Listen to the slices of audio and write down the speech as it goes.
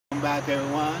Welcome back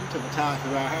everyone to Photography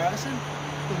by Harrison.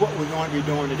 What we're going to be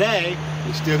doing today,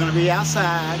 we're still going to be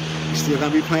outside, we're still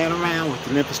going to be playing around with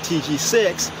the Olympus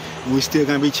TG6, and we're still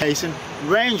going to be chasing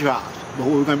raindrops. But what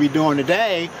we're going to be doing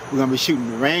today, we're going to be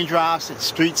shooting the raindrops and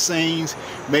street scenes,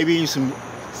 maybe even some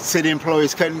city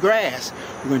employees cutting grass.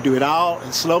 We're going to do it all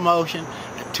in slow motion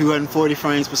at 240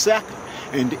 frames per second.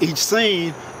 And each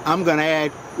scene, I'm going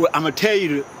to tell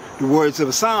you the words of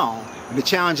a song. And the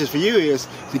challenge for you is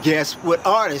to guess what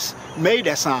artist made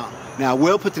that song. Now,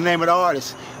 we'll put the name of the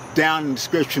artist down in the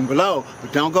description below,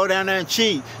 but don't go down there and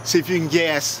cheat. See if you can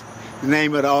guess the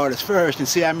name of the artist first and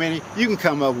see how many you can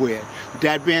come up with. With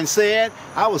that being said,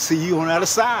 I will see you on the other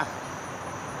side.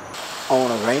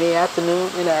 On a rainy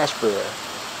afternoon in Ashburn,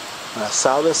 when I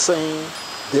saw this scene,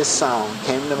 this song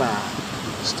came to mind.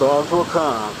 Storms will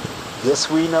come,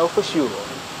 this we know for sure.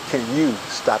 Can you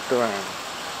stop the rain?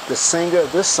 The singer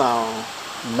of this song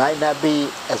might not be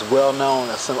as well known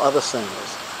as some other singers,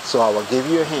 so I will give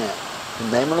you a hint.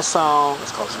 The name of the song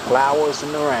is called Flowers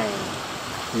in the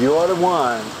Rain. You're the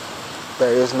one,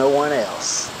 there is no one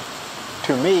else.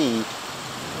 To me,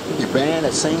 the band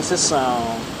that sings this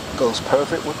song goes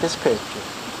perfect with this picture.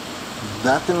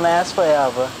 Nothing lasts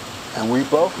forever, and we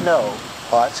both know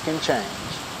hearts can change.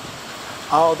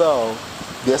 Although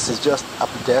this is just a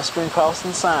pedestrian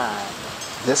crossing sign,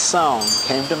 this song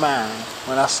came to mind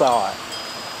when I saw it.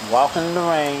 Walking in the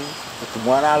rain with the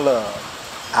one I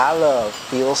love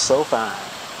feels so fine.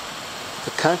 The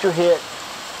country hit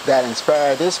that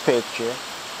inspired this picture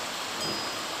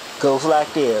goes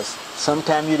like this.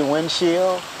 Sometime you the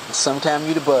windshield, and sometime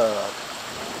you the bug.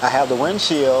 I have the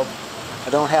windshield,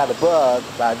 I don't have the bug,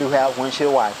 but I do have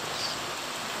windshield wipers.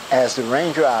 As the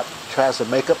raindrop tries to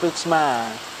make up its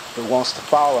mind if it wants to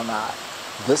fall or not,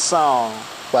 this song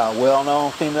by a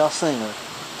well-known female singer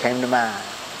came to mind.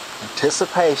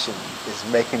 Anticipation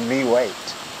is making me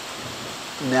wait.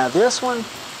 Now this one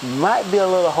might be a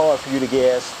little hard for you to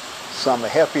guess, so I'm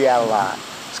going to help you out a lot.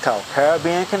 It's called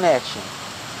Caribbean Connection.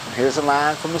 And here's a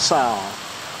line from the song.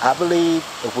 I believe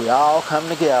if we all come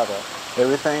together,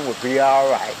 everything will be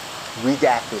alright. We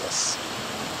got this.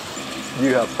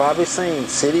 You have probably seen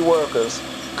city workers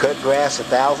cut grass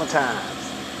 1,000 times.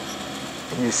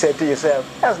 And you said to yourself,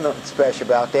 there's nothing special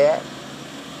about that.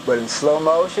 But in slow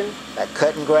motion, that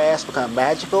cutting grass becomes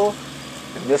magical,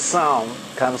 and this song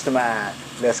comes to mind.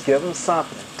 Let's give them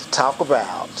something to talk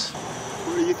about.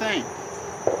 What do you think?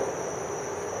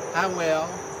 How well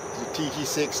does the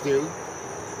TG6 do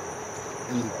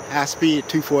in high speed at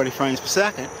 240 frames per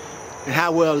second? And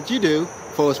how well did you do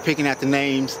for us picking out the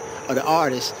names of the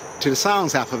artists to the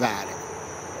songs I provided?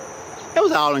 It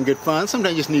was all in good fun.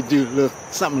 Sometimes you just need to do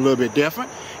something a little bit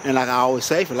different. And like I always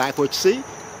say, if you like what you see,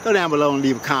 go down below and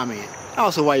leave a comment.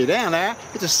 Also, while you're down there,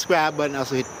 hit the subscribe button,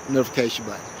 also hit the notification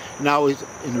button. And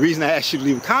the reason I ask you to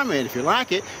leave a comment if you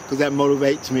like it, because that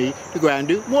motivates me to go out and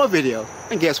do more videos.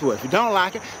 And guess what? If you don't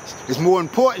like it, it's more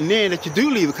important then that you do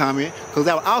leave a comment, because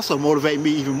that will also motivate me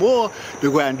even more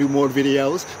to go out and do more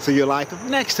videos so you'll like them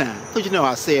next time. Because you know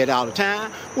I say it all the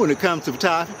time, when it comes to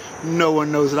photography, no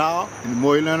one knows it all. And the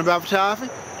more you learn about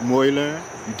photography, the more you learn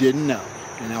you didn't know.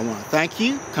 And I want to thank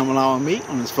you for coming along with me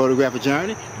on this photographic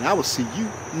journey, and I will see you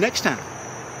next time.